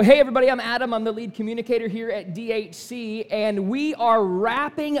Hey everybody, I'm Adam. I'm the lead communicator here at DHC, and we are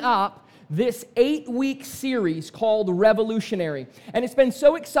wrapping up this 8-week series called Revolutionary. And it's been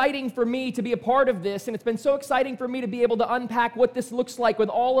so exciting for me to be a part of this, and it's been so exciting for me to be able to unpack what this looks like with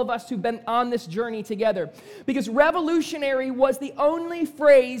all of us who've been on this journey together. Because revolutionary was the only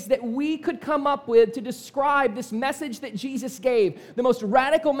phrase that we could come up with to describe this message that Jesus gave, the most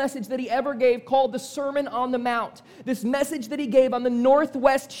radical message that he ever gave, called the Sermon on the Mount. This message that he gave on the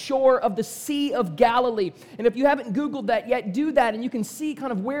northwest shore of the Sea of Galilee. And if you haven't Googled that yet, do that, and you can see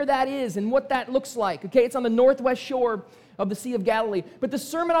kind of where that is and what that looks like. Okay, it's on the northwest shore of the Sea of Galilee. But the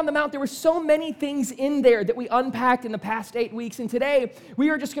Sermon on the Mount, there were so many things in there that we unpacked in the past 8 weeks. And today,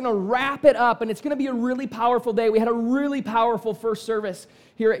 we are just going to wrap it up. And it's going to be a really powerful day. We had a really powerful first service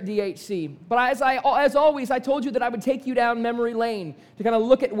here at DHC. But as always, I told you that I would take you down memory lane to kind of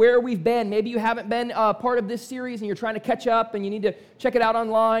look at where we've been. Maybe you haven't been part of this series and you're trying to catch up and you need to check it out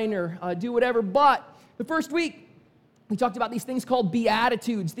online or do whatever. But the first week, we talked about these things called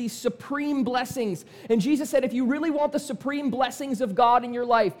Beatitudes, these supreme blessings. And Jesus said, if you really want the supreme blessings of God in your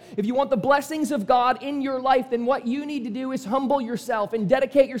life, if you want the blessings of God in your life, then what you need to do is humble yourself and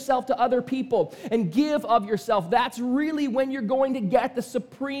dedicate yourself to other people and give of yourself. That's really when you're going to get the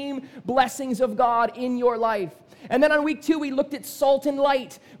supreme blessings of God in your life. And then on week 2, we looked at salt and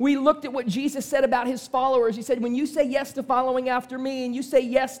light. We looked at what Jesus said about his followers. He said, when you say yes to following after me and you say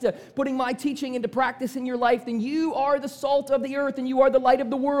yes to putting my teaching into practice in your life, then you are the salt of the earth and you are the light of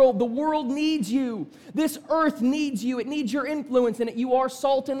the world. The world needs you. This earth needs you. It needs your influence in it. You are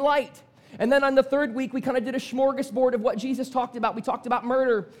salt and light. And then on the third week, we kind of did a smorgasbord of what Jesus talked about. We talked about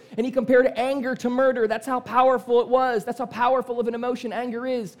murder, and he compared anger to murder. That's how powerful it was. That's how powerful of an emotion anger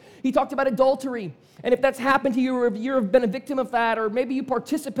is. He talked about adultery, and if that's happened to you, or if you've been a victim of that, or maybe you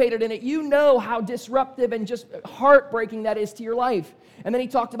participated in it, you know how disruptive and just heartbreaking that is to your life. And then he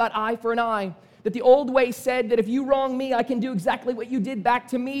talked about eye for an eye. That the old way said that if you wrong me, I can do exactly what you did back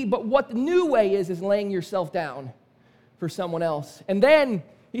to me, but what the new way is laying yourself down for someone else. And then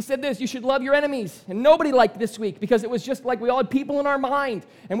he said this, you should love your enemies. And nobody liked this week because it was just like we all had people in our mind.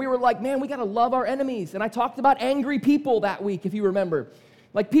 And we were like, man, we got to love our enemies. And I talked about angry people that week, if you remember.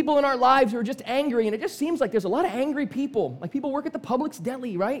 Like people in our lives who are just angry. And it just seems like there's a lot of angry people. Like people work at the Publix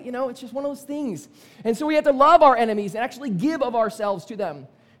deli, right? You know, it's just one of those things. And so we have to love our enemies and actually give of ourselves to them.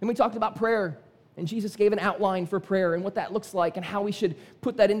 And we talked about prayer. And Jesus gave an outline for prayer and what that looks like and how we should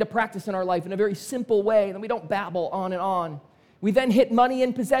put that into practice in our life in a very simple way. And then we don't babble on and on. We then hit money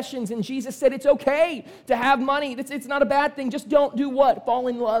and possessions, and Jesus said it's okay to have money. It's not a bad thing. Just don't do what? Fall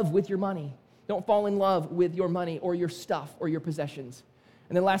in love with your money. Don't fall in love with your money or your stuff or your possessions.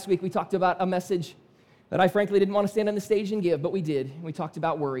 And then last week we talked about a message that I frankly didn't want to stand on the stage and give, but we did. And we talked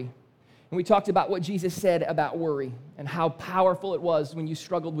about worry. And we talked about what Jesus said about worry and how powerful it was when you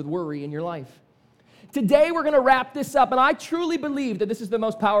struggled with worry in your life. Today we're going to wrap this up, and I truly believe that this is the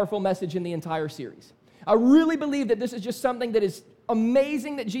most powerful message in the entire series. I really believe that this is just something that is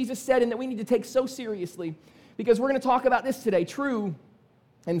amazing that Jesus said and that we need to take so seriously because we're going to talk about this today, true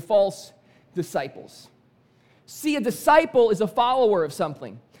and false disciples. See, a disciple is a follower of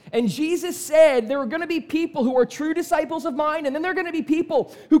something. And Jesus said there are going to be people who are true disciples of mine, and then there are going to be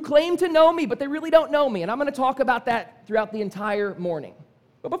people who claim to know me, but they really don't know me. And I'm going to talk about that throughout the entire morning.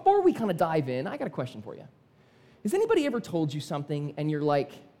 But before we kind of dive in, I got a question for you. Has anybody ever told you something and you're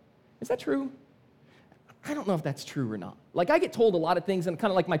like, is that true? I don't know if that's true or not. Like, I get told a lot of things, and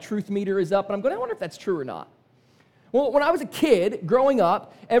kind of like my truth meter is up, and I'm going, I wonder if that's true or not. Well, when I was a kid, growing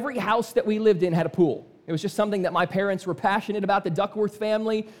up, every house that we lived in had a pool. It was just something that my parents were passionate about. The Duckworth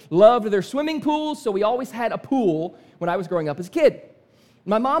family loved their swimming pools, so we always had a pool when I was growing up as a kid.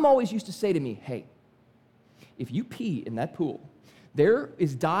 My mom always used to say to me, hey, if you pee in that pool, there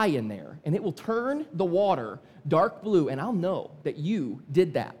is dye in there, and it will turn the water dark blue, and I'll know that you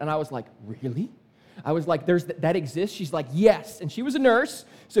did that. And I was like, really? I was like, that exists? She's like, yes. And she was a nurse,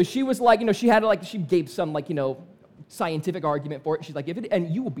 so she was like, she gave some scientific argument for it. She's like, and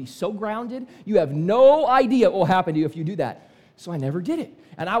you will be so grounded, you have no idea what will happen to you if you do that. So I never did it.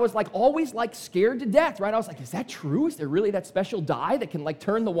 And I was like, always like scared to death, right? I was like, is that true? Is there really that special dye that can like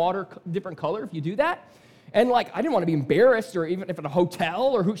turn the water different color if you do that? And like, I didn't want to be embarrassed, or even if at a hotel,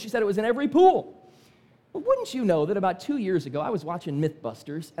 or who, she said it was in every pool. But wouldn't you know that about 2 years ago, I was watching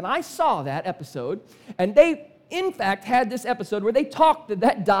Mythbusters, and I saw that episode, and they, in fact, had this episode where they talked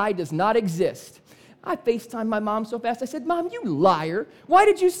that dye does not exist. I FaceTimed my mom so fast, I said, Mom, you liar. Why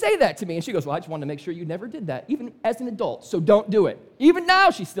did you say that to me? And she goes, well, I just wanted to make sure you never did that, even as an adult, so don't do it. Even now,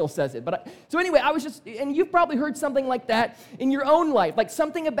 she still says it. So anyway, I was just, and you've probably heard something like that in your own life, like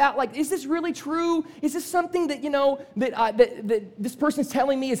something about, like, is this really true? Is this something that, that this person's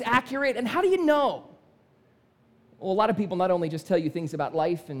telling me is accurate? And how do you know? Well, a lot of people not only just tell you things about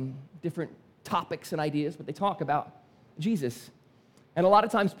life and different topics and ideas, but they talk about Jesus. And a lot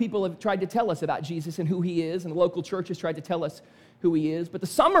of times people have tried to tell us about Jesus and who he is, and the local church has tried to tell us who he is. But the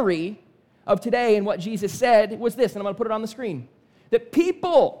summary of today and what Jesus said was this, and I'm going to put it on the screen, that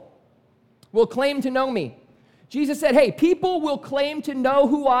people will claim to know me. Jesus said, hey, people will claim to know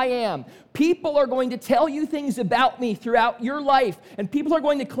who I am. People are going to tell you things about me throughout your life, and people are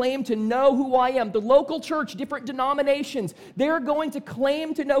going to claim to know who I am. The local church, different denominations, they're going to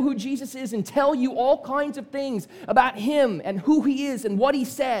claim to know who Jesus is and tell you all kinds of things about him and who he is and what he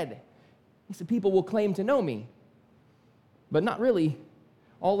said. He said, people will claim to know me, but not really.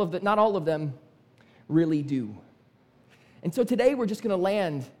 Not all of them really do. And so today we're just going to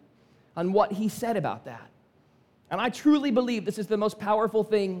land on what he said about that. And I truly believe this is the most powerful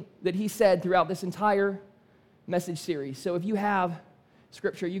thing that he said throughout this entire message series. So if you have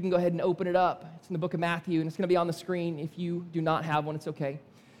scripture, you can go ahead and open it up. It's in the book of Matthew, and it's going to be on the screen. If you do not have one, it's okay.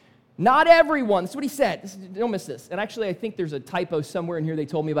 Not everyone, that's what he said. Don't miss this. And actually, I think there's a typo somewhere in here. They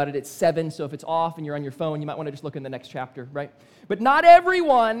told me about it. It's 7, so if it's off and you're on your phone, you might want to just look in the next chapter, right? But not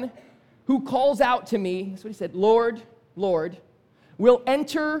everyone who calls out to me, that's what he said, Lord, Lord, will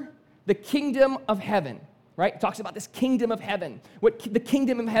enter the kingdom of heaven. Right? It talks about this kingdom of heaven, what the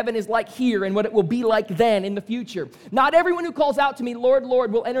kingdom of heaven is like here and what it will be like then in the future. Not everyone who calls out to me, Lord,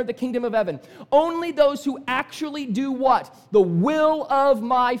 Lord, will enter the kingdom of heaven. Only those who actually do what? The will of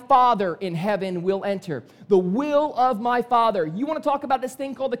my Father in heaven will enter. The will of my Father. You want to talk about this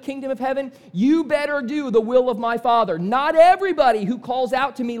thing called the kingdom of heaven? You better do the will of my Father. Not everybody who calls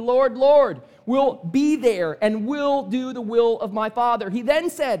out to me, Lord, Lord, will be there and will do the will of my Father. He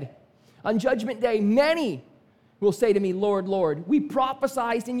then said, on Judgment Day, many will say to me, Lord, Lord, we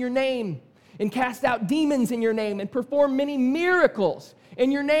prophesied in your name and cast out demons in your name and performed many miracles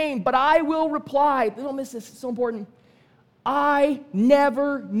in your name. But I will reply, don't miss this, it's so important, I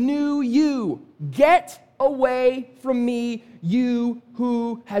never knew you. Get away from me, you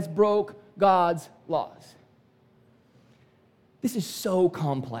who has broke God's laws. This is so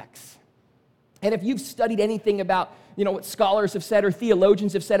complex. And if you've studied anything about what scholars have said or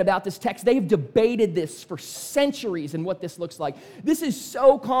theologians have said about this text, they've debated this for centuries and what this looks like. This is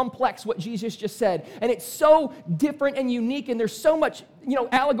so complex, what Jesus just said, and it's so different and unique, and there's so much,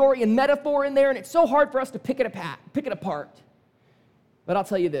 allegory and metaphor in there, and it's so hard for us to pick it apart. But I'll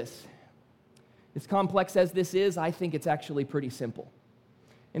tell you this, as complex as this is, I think it's actually pretty simple.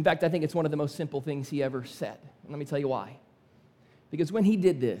 In fact, I think it's one of the most simple things he ever said. And let me tell you why. Because when he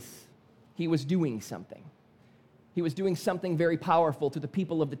did this, he was doing something. He was doing something very powerful to the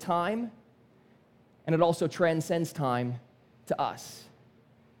people of the time, and it also transcends time to us.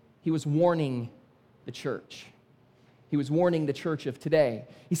 He was warning the church. He was warning the church of today.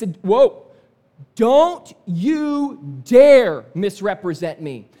 He said, whoa, don't you dare misrepresent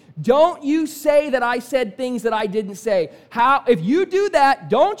me. Don't you say that I said things that I didn't say. If you do that,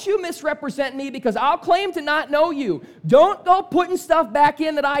 don't you misrepresent me, because I'll claim to not know you. Don't go putting stuff back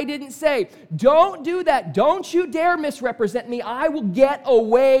in that I didn't say. Don't do that. Don't you dare misrepresent me. I will get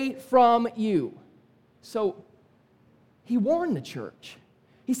away from you. So he warned the church.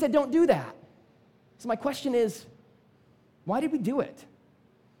 He said, don't do that. So my question is, why did we do it?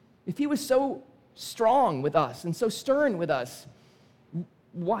 If he was so strong with us and so stern with us,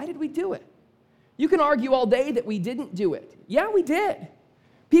 why did we do it? You can argue all day that we didn't do it. Yeah, we did.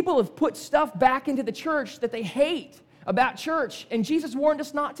 People have put stuff back into the church that they hate about church, and Jesus warned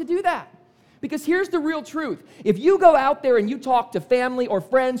us not to do that. Because here's the real truth. If you go out there and you talk to family or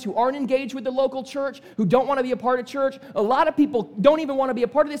friends who aren't engaged with the local church, who don't want to be a part of church, a lot of people don't even want to be a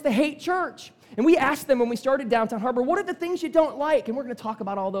part of this. They hate church. And we asked them when we started Downtown Harbor, what are the things you don't like? And we're going to talk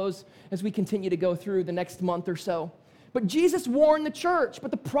about all those as we continue to go through the next month or so. But Jesus warned the church.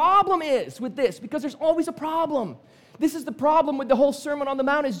 But the problem is with this, because there's always a problem. This is the problem with the whole Sermon on the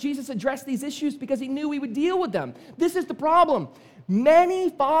Mount, is Jesus addressed these issues because he knew we would deal with them. This is the problem. Many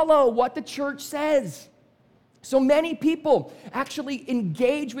follow what the church says. So many people actually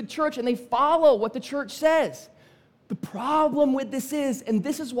engage with church and they follow what the church says. The problem with this is, and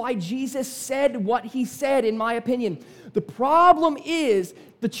this is why Jesus said what he said, in my opinion, the problem is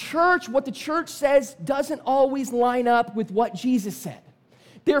the church, what the church says doesn't always line up with what Jesus said.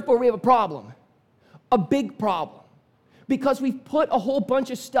 Therefore, we have a problem, a big problem. because we've put a whole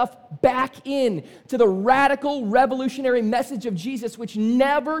bunch of stuff back in to the radical, revolutionary message of Jesus, which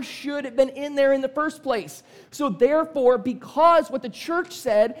never should have been in there in the first place. So therefore, because what the church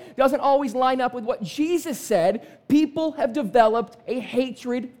said doesn't always line up with what Jesus said, people have developed a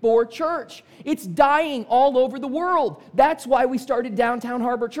hatred for church. It's dying all over the world. That's why we started Downtown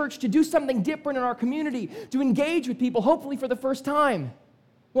Harbor Church, to do something different in our community, to engage with people, hopefully for the first time.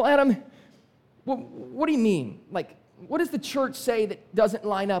 Well, Adam, what do you mean? Like, what does the church say that doesn't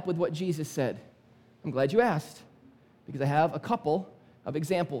line up with what Jesus said? I'm glad you asked, because I have a couple of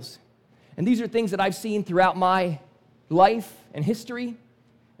examples. And these are things that I've seen throughout my life and history,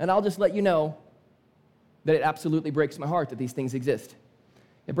 and I'll just let you know that it absolutely breaks my heart that these things exist.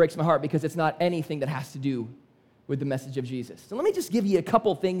 It breaks my heart because it's not anything that has to do with the message of Jesus. So let me just give you a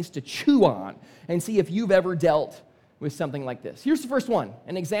couple things to chew on and see if you've ever dealt with something like this. Here's the first one,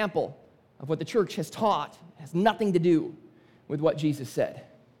 an example of what the church has taught. It has nothing to do with what Jesus said.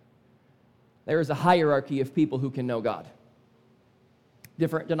 There is a hierarchy of people who can know God.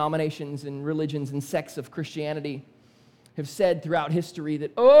 Different denominations and religions and sects of Christianity have said throughout history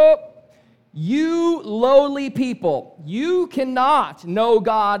that, you lowly people, you cannot know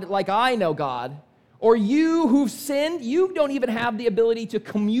God like I know God. Or you who've sinned, you don't even have the ability to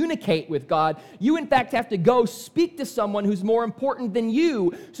communicate with God. You, in fact, have to go speak to someone who's more important than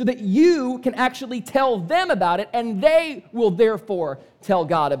you so that you can actually tell them about it, and they will therefore tell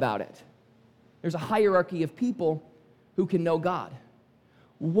God about it. There's a hierarchy of people who can know God.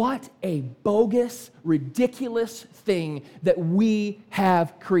 What a bogus, ridiculous thing that we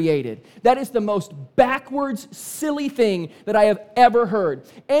have created. That is the most backwards, silly thing that I have ever heard.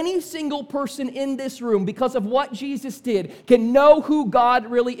 Any single person in this room, because of what Jesus did, can know who God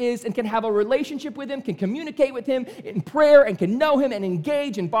really is and can have a relationship with Him, can communicate with Him in prayer, and can know Him and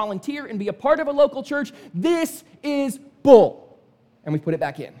engage and volunteer and be a part of a local church. This is bull. And we put it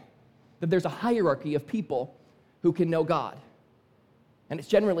back in. That there's a hierarchy of people who can know God. And it's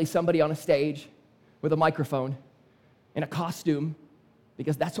generally somebody on a stage with a microphone in a costume,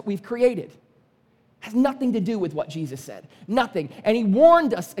 because that's what we've created. It has nothing to do with what Jesus said. Nothing. And He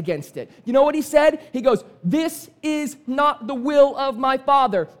warned us against it. You know what He said? He goes, "This is not the will of my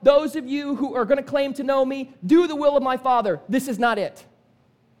Father. Those of you who are going to claim to know me, do the will of my Father. This is not it.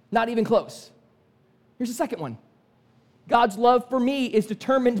 Not even close." Here's the second one. God's love for me is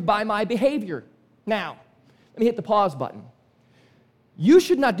determined by my behavior. Now, let me hit the pause button. You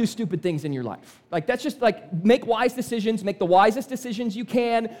should not do stupid things in your life. Like, that's just like, make wise decisions, make the wisest decisions you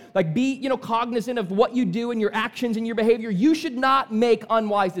can, like be, cognizant of what you do and your actions and your behavior. You should not make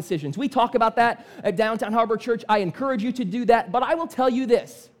unwise decisions. We talk about that at Downtown Harbor Church. I encourage you to do that, but I will tell you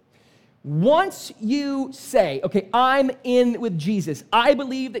this. Once you say, okay, I'm in with Jesus, I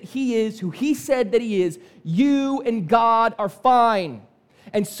believe that He is who He said that He is, you and God are fine.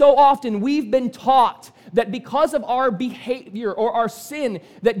 And so often we've been taught that because of our behavior or our sin,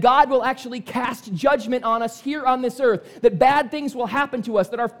 that God will actually cast judgment on us here on this earth, that bad things will happen to us,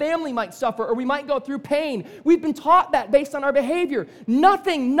 that our family might suffer, or we might go through pain. We've been taught that based on our behavior.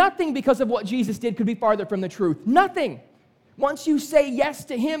 Nothing because of what Jesus did could be farther from the truth. Nothing. Once you say yes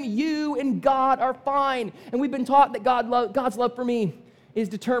to Him, you and God are fine. And we've been taught that God's love for me is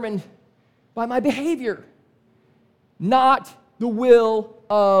determined by my behavior, not the will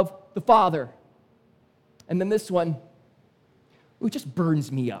of the Father. And then this one, it just burns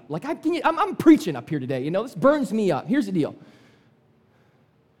me up. Like, I'm preaching up here today, this burns me up. Here's the deal.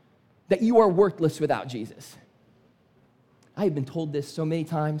 That you are worthless without Jesus. I have been told this so many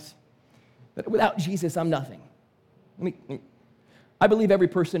times, that without Jesus, I'm nothing. I believe every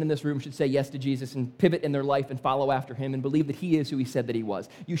person in this room should say yes to Jesus and pivot in their life and follow after Him and believe that He is who He said that He was.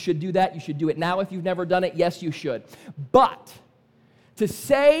 You should do that. You should do it now if you've never done it. Yes, you should. But to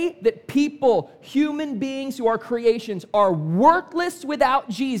say that people, human beings who are creations, are worthless without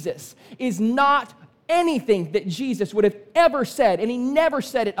Jesus is not anything that Jesus would have ever said, and He never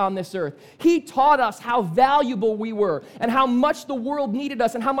said it on this earth. He taught us how valuable we were, and how much the world needed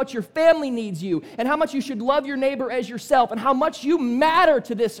us, and how much your family needs you, and how much you should love your neighbor as yourself, and how much you matter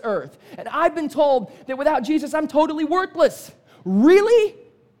to this earth. And I've been told that without Jesus, I'm totally worthless. Really?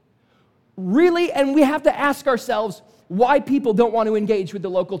 Really? And we have to ask ourselves why people don't want to engage with the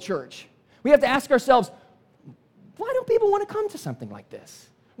local church. We have to ask ourselves, why don't people want to come to something like this?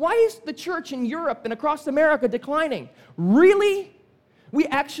 Why is the church in Europe and across America declining? Really? We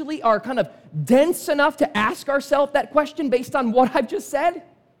actually are kind of dense enough to ask ourselves that question based on what I've just said?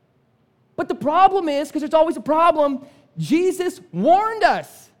 But the problem is, because there's always a problem, Jesus warned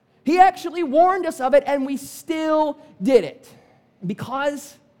us. He actually warned us of it, and we still did it.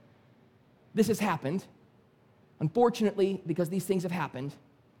 Because this has happened, Unfortunately, because these things have happened,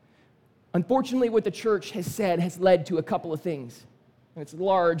 unfortunately, what the church has said has led to a couple of things. And it's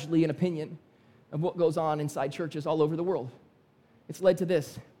largely an opinion of what goes on inside churches all over the world. It's led to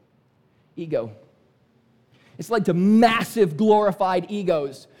this: ego. It's led to massive glorified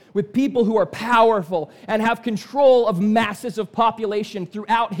egos with people who are powerful and have control of masses of population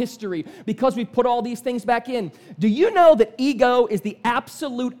throughout history because we've put all these things back in. Do you know that ego is the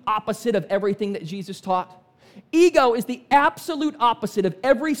absolute opposite of everything that Jesus taught? Ego is the absolute opposite of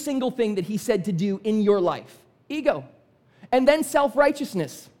every single thing that he said to do in your life. Ego. And then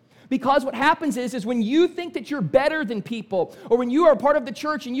self-righteousness. Because what happens is when you think that you're better than people, or when you are a part of the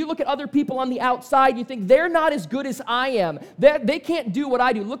church and you look at other people on the outside, you think they're not as good as I am. They can't do what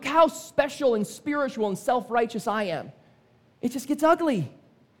I do. Look how special and spiritual and self-righteous I am. It just gets ugly.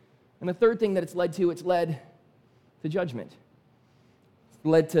 And the third thing that it's led to judgment. It's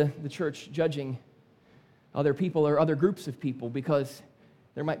led to the church judging other people or other groups of people because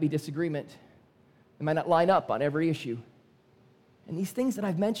there might be disagreement. They might not line up on every issue. And these things that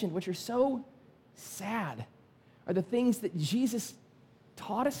I've mentioned, which are so sad, are the things that Jesus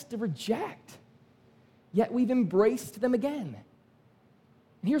taught us to reject. Yet we've embraced them again.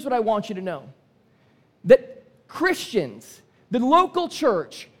 And here's what I want you to know. That Christians, the local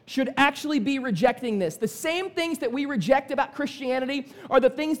church, should actually be rejecting this. The same things that we reject about Christianity are the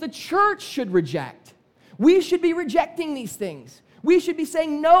things the church should reject. We should be rejecting these things. We should be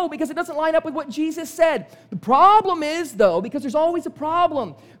saying no because it doesn't line up with what Jesus said. The problem is, though, because there's always a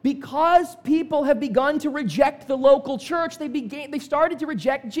problem, because people have begun to reject the local church, they started to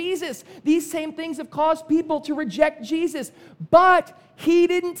reject Jesus. These same things have caused people to reject Jesus. But he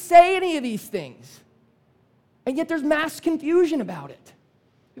didn't say any of these things. And yet there's mass confusion about it.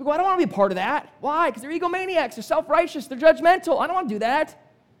 People go, I don't want to be a part of that. Why? Because they're egomaniacs, they're self-righteous, they're judgmental. I don't want to do that.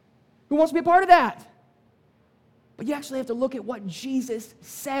 Who wants to be a part of that? But you actually have to look at what Jesus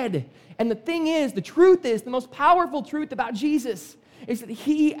said. And the thing is, the truth is, the most powerful truth about Jesus is that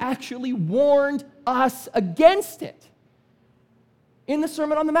he actually warned us against it. In the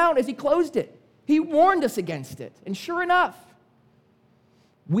Sermon on the Mount, as he closed it, he warned us against it. And sure enough,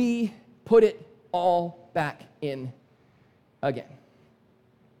 we put it all back in again.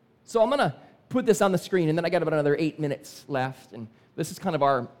 So I'm going to put this on the screen, and then I got about another 8 minutes left. And this is kind of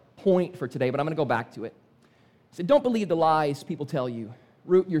our point for today, but I'm going to go back to it. So don't believe the lies people tell you.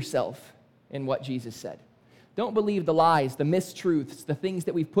 Root yourself in what Jesus said. Don't believe the lies, the mistruths, the things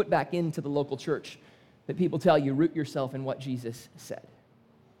that we've put back into the local church that people tell you. Root yourself in what Jesus said.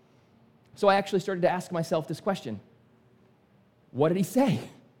 So I actually started to ask myself this question. What did he say?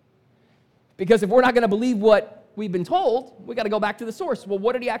 Because if we're not going to believe what we've been told, we got to go back to the source. Well,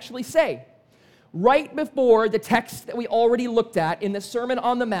 what did he actually say? Right before the text that we already looked at in the Sermon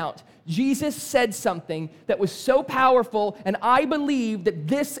on the Mount, Jesus said something that was so powerful, and I believe that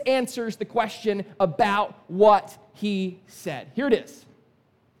this answers the question about what he said. Here it is.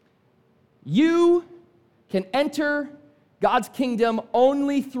 You can enter God's kingdom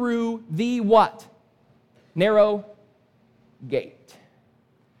only through the what? Narrow gate.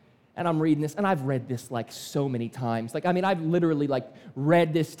 And I'm reading this, and I've read this like so many times. I've literally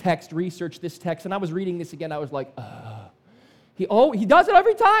read this text, researched this text, and I was reading this again. I was like, he does it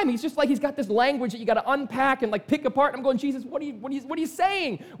every time. He's just he's got this language that you got to unpack and pick apart. And I'm going, Jesus, what are you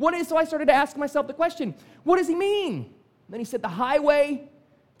saying? So I started to ask myself the question, what does he mean? And then he said, the highway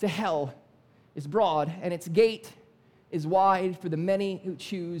to hell is broad, and its gate is wide for the many who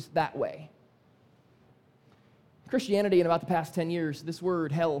choose that way. Christianity in about the past 10 years, this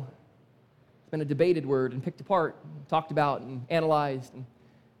word, hell, has been a debated word and picked apart, and talked about and analyzed. And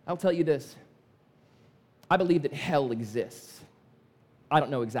I'll tell you this. I believe that hell exists. I don't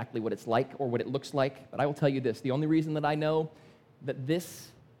know exactly what it's like or what it looks like, but I will tell you this. The only reason that I know that this,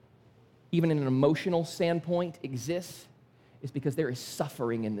 even in an emotional standpoint, exists is because there is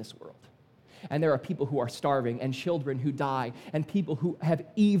suffering in this world. And there are people who are starving, and children who die, and people who have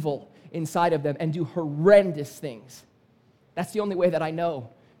evil inside of them and do horrendous things. That's the only way that I know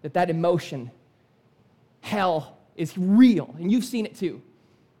that emotion, hell, is real. And you've seen it too.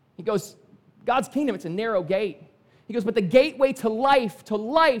 He goes, God's kingdom, it's a narrow gate. He goes, but the gateway to life, to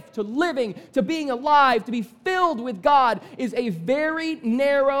living, to being alive, to be filled with God is a very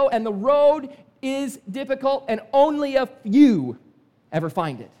narrow, and the road is difficult, and only a few ever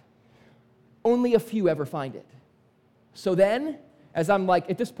find it. Only a few ever find it. So then, as I'm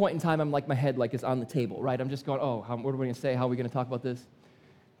at this point in time, I'm my head is on the table, right? I'm just going, what are we going to say? How are we going to talk about this?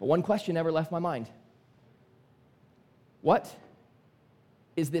 But one question never left my mind. What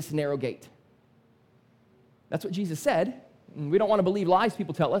is this narrow gate? That's what Jesus said. And we don't want to believe lies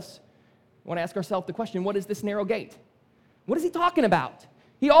people tell us. We want to ask ourselves the question, what is this narrow gate? What is he talking about?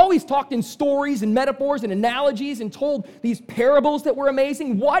 He always talked in stories and metaphors and analogies and told these parables that were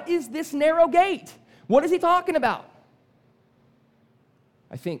amazing. What is this narrow gate? What is he talking about?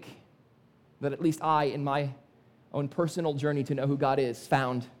 I think that at least I, in my own personal journey to know who God is,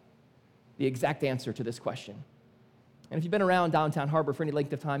 found the exact answer to this question. And if you've been around downtown Harbor for any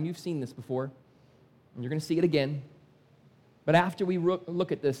length of time, you've seen this before, and you're going to see it again. But after we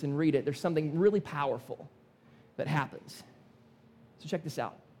look at this and read it, there's something really powerful that happens. So check this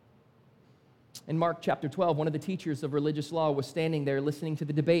out. In Mark chapter 12, one of the teachers of religious law was standing there listening to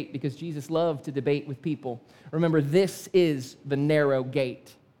the debate because Jesus loved to debate with people. Remember, this is the narrow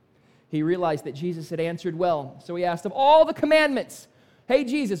gate. He realized that Jesus had answered well, so he asked, of all the commandments, hey,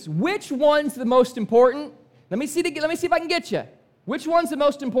 Jesus, which one's the most important? Let me see if I can get you. Which one's the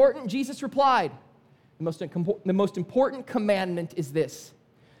most important? Jesus replied, the most important commandment is this.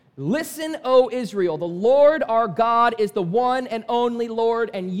 Listen, O Israel, the Lord our God is the one and only Lord,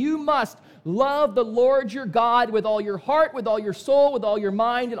 and you must love the Lord your God with all your heart, with all your soul, with all your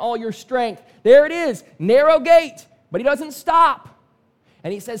mind, and all your strength. There it is, narrow gate, but he doesn't stop.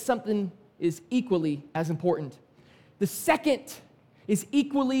 And he says something is equally as important. The second is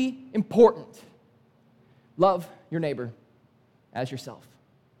equally important. Love your neighbor as yourself.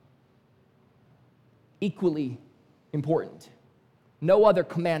 Equally important. No other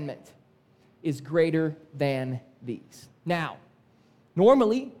commandment is greater than these. Now,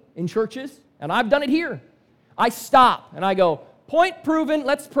 normally in churches, and I've done it here, I stop and I go, point proven,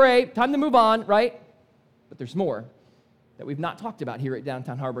 let's pray, time to move on, right? But there's more that we've not talked about here at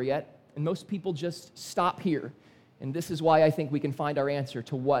Downtown Harbor yet, and most people just stop here. And this is why I think we can find our answer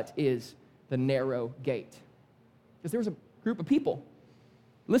to what is the narrow gate. Because there was a group of people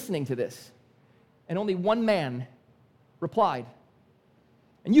listening to this, and only one man replied.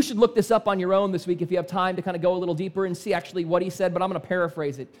 And you should look this up on your own this week if you have time to kind of go a little deeper and see actually what he said, but I'm going to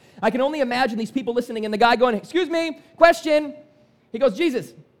paraphrase it. I can only imagine these people listening and the guy going, excuse me, question. He goes,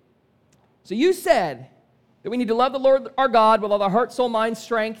 Jesus, so you said that we need to love the Lord our God with all our heart, soul, mind,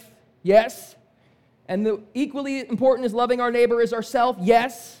 strength. Yes. And the equally important is loving our neighbor as ourselves.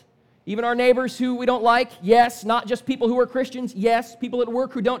 Yes. Even our neighbors who we don't like. Yes. Not just people who are Christians. Yes. People at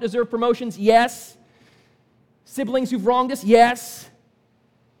work who don't deserve promotions. Yes. Siblings who've wronged us. Yes.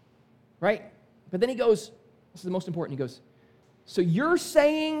 Right? But then he goes, this is the most important, he goes, so you're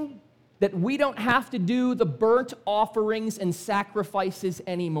saying that we don't have to do the burnt offerings and sacrifices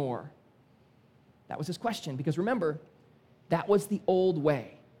anymore? That was his question, because remember, that was the old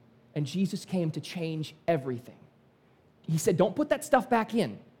way, and Jesus came to change everything. He said, don't put that stuff back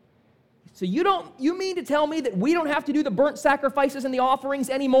in. So you mean to tell me that we don't have to do the burnt sacrifices and the offerings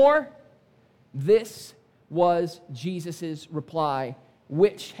anymore? This was Jesus' reply,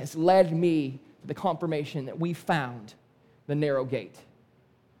 which has led me to the confirmation that we found the narrow gate.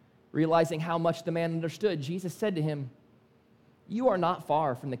 Realizing how much the man understood, Jesus said to him, you are not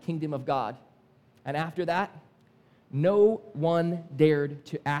far from the kingdom of God. And after that, no one dared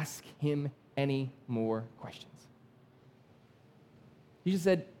to ask him any more questions. He just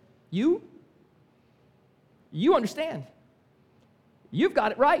said, you understand. You've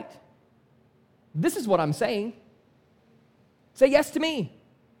got it right. This is what I'm saying. Say yes to me.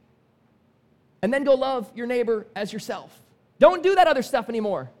 And then go love your neighbor as yourself. Don't do that other stuff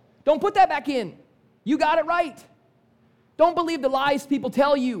anymore. Don't put that back in. You got it right. Don't believe the lies people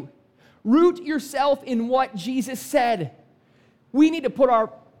tell you. Root yourself in what Jesus said. We need to put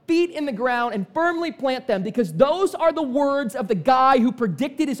our feet in the ground and firmly plant them, because those are the words of the guy who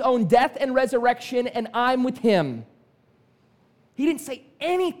predicted his own death and resurrection, and I'm with him. He didn't say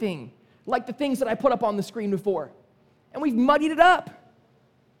anything like the things that I put up on the screen before. And we've muddied it up.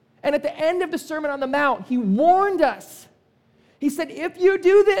 And at the end of the Sermon on the Mount, he warned us. He said, if you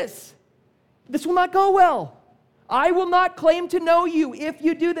do this, this will not go well. I will not claim to know you if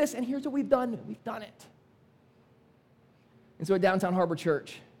you do this. And here's what we've done. We've done it. And so at Downtown Harbor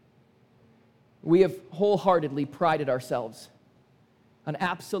Church, we have wholeheartedly prided ourselves on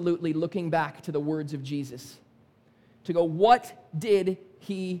absolutely looking back to the words of Jesus to go, what did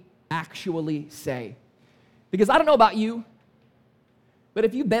he actually say? Because I don't know about you, but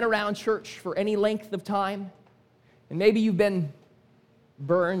if you've been around church for any length of time, and maybe you've been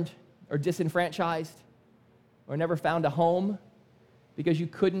burned or disenfranchised or never found a home because you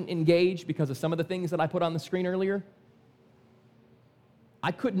couldn't engage because of some of the things that I put on the screen earlier,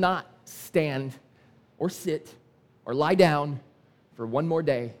 I could not stand or sit or lie down for one more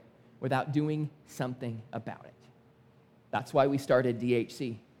day without doing something about it. That's why we started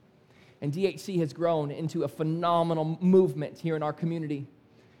DHC. And DHC has grown into a phenomenal movement here in our community.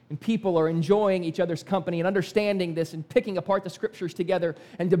 And people are enjoying each other's company and understanding this and picking apart the scriptures together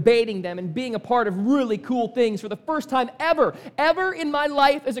and debating them and being a part of really cool things. For the first time ever in my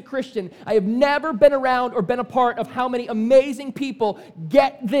life as a Christian, I have never been around or been a part of how many amazing people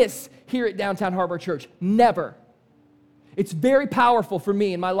get this here at Downtown Harbor Church. Never. It's very powerful for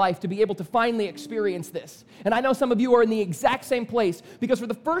me in my life to be able to finally experience this. And I know some of you are in the exact same place, because for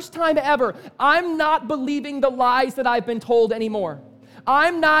the first time ever, I'm not believing the lies that I've been told anymore.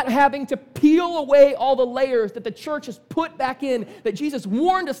 I'm not having to peel away all the layers that the church has put back in that Jesus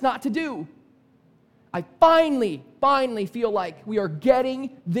warned us not to do. I finally feel like we are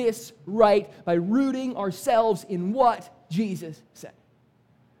getting this right by rooting ourselves in what Jesus said.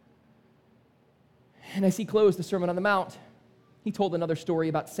 And as he closed the Sermon on the Mount, he told another story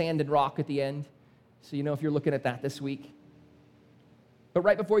about sand and rock at the end. So you know if you're looking at that this week. But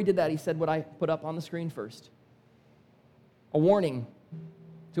right before he did that, he said what I put up on the screen first. A warning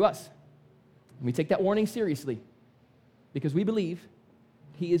to us. And we take that warning seriously because we believe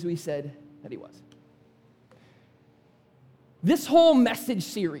he is who he said that he was. This whole message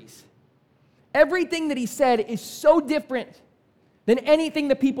series, everything that he said is so different than anything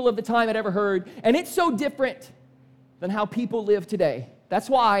the people of the time had ever heard, and it's so different than how people live today. That's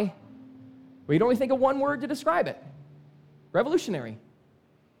why we can only think of one word to describe it: revolutionary.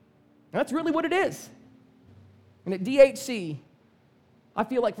 And that's really what it is. And at DHC, I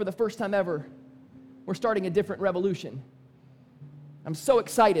feel like for the first time ever, we're starting a different revolution. I'm so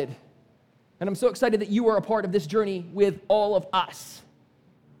excited. And I'm so excited that you are a part of this journey with all of us.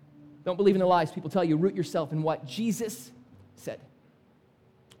 Don't believe in the lies people tell you. Root yourself in what Jesus said.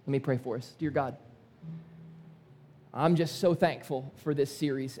 Let me pray for us. Dear God, I'm just so thankful for this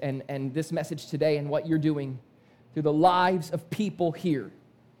series and this message today and what you're doing through the lives of people here.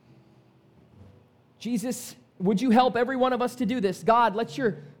 Jesus, would you help every one of us to do this? God, let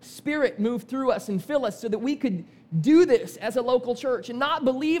your Spirit move through us and fill us so that we could do this as a local church and not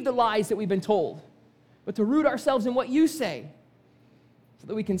believe the lies that we've been told, but to root ourselves in what you say so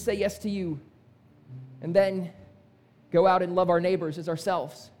that we can say yes to you and then go out and love our neighbors as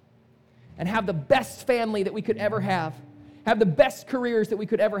ourselves and have the best family that we could ever have the best careers that we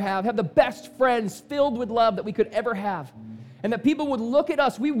could ever have the best friends filled with love that we could ever have. And that people would look at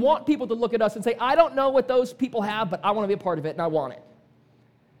us. We want people to look at us and say, I don't know what those people have, but I want to be a part of it, and I want it.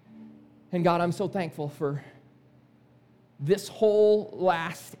 And God, I'm so thankful for this whole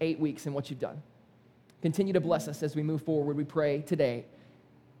last 8 weeks and what you've done. Continue to bless us as we move forward, we pray today.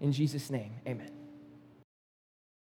 In Jesus' name, amen.